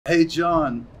Hey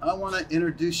John, I want to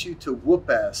introduce you to Whoop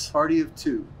Ass, Party of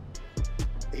Two.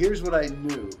 Here's what I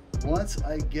knew. Once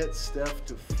I get Steph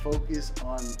to focus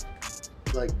on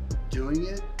like doing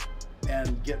it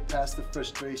and get past the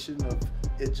frustration of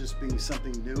it just being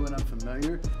something new and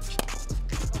unfamiliar.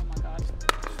 Oh my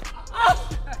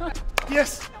God.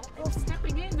 Yes! No, I'm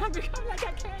stepping in. I'm becoming like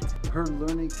I can't. Her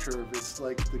learning curve is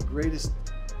like the greatest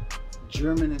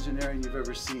German engineering you've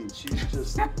ever seen. She's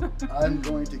just, I'm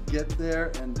going to get there,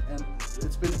 and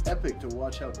it's been epic to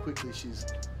watch how quickly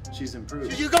she's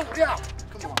improved. You go, yeah,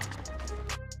 come on.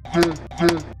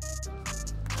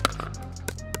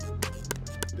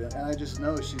 And I just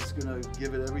know she's gonna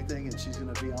give it everything, and she's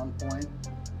gonna be on point,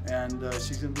 and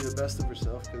she's gonna be the best of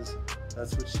herself, because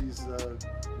that's what she's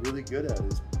really good at,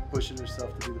 is pushing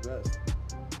herself to be the best.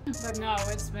 But no,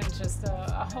 it's been just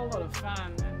a whole lot of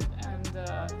fun, and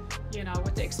you know,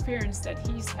 with the experience that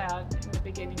he's had in the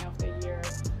beginning of the year,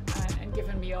 and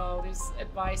given me all this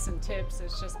advice and tips,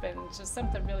 it's just been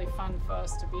something really fun for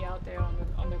us to be out there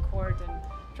on the court and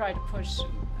try to push,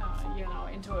 you know,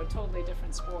 into a totally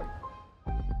different sport.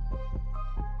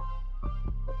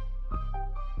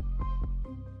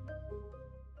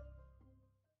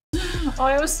 Oh,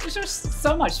 it was just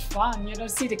so much fun, you know,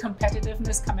 see the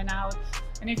competitiveness coming out.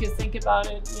 And if you think about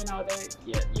it, you know,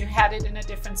 you had it in a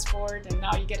different sport, and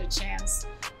now you get a chance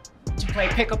to play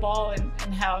pickleball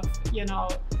and have, you know,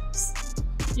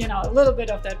 a little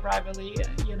bit of that rivalry,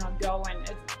 you know, going.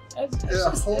 It's a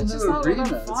whole new arena.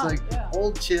 It's like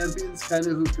old champions kind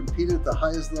of who compete at the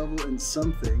highest level in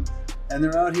something, and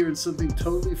they're out here in something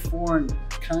totally foreign,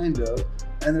 kind of,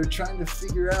 and they're trying to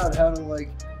figure out how to,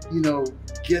 like, you know,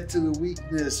 get to the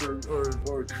weakness or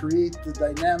create the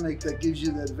dynamic that gives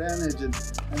you the advantage, and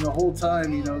the whole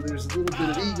time, you know, there's a little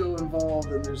bit of ego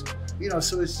involved, and there's, you know,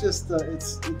 so it's just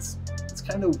it's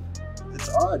kind of, it's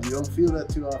odd. You don't feel that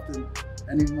too often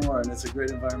anymore, and it's a great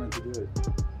environment to do it.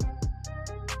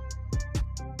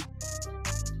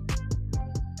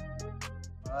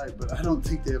 But I don't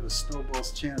think they have a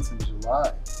snowball's chance in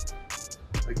July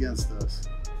against us.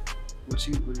 What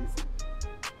do you think?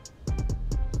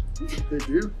 They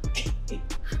do?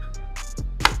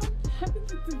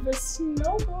 The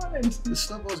snowball. The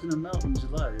snowball's going to melt in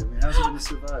July. I mean, how's it going to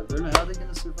survive? How are they going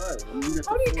to survive? I mean,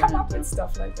 how do you come up with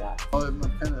stuff like that? Oh, I'm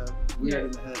kind of weird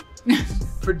in the head.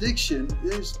 Prediction,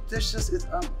 there's just,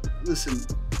 listen,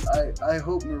 I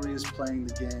hope Maria's playing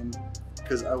the game,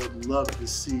 because I would love to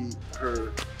see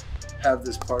her have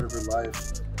this part of her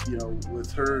life, you know,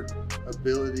 with her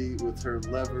ability, with her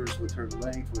levers, with her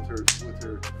length, with her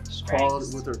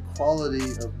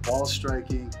quality of ball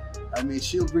striking. I mean,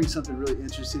 she'll bring something really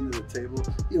interesting to the table.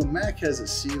 You know, Mac has a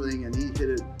ceiling, and he hit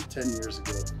it 10 years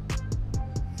ago.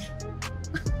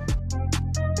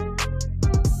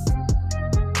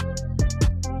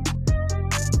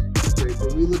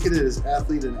 But we look at it as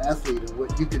athlete and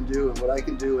what you can do and what I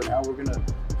can do, and how we're gonna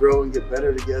grow and get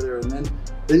better together. And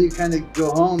then you kind of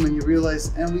go home and you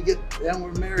realize, and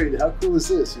we're married. How cool is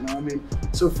this? You know, I mean,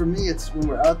 so for me, it's when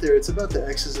we're out there, it's about the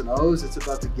X's and O's, it's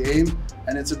about the game,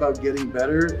 and it's about getting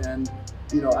better. And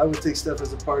you know, I would take Steph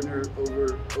as a partner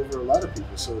over a lot of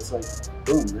people. So it's like,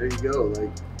 boom, there you go.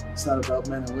 Like, it's not about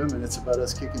men and women, it's about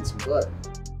us kicking some butt.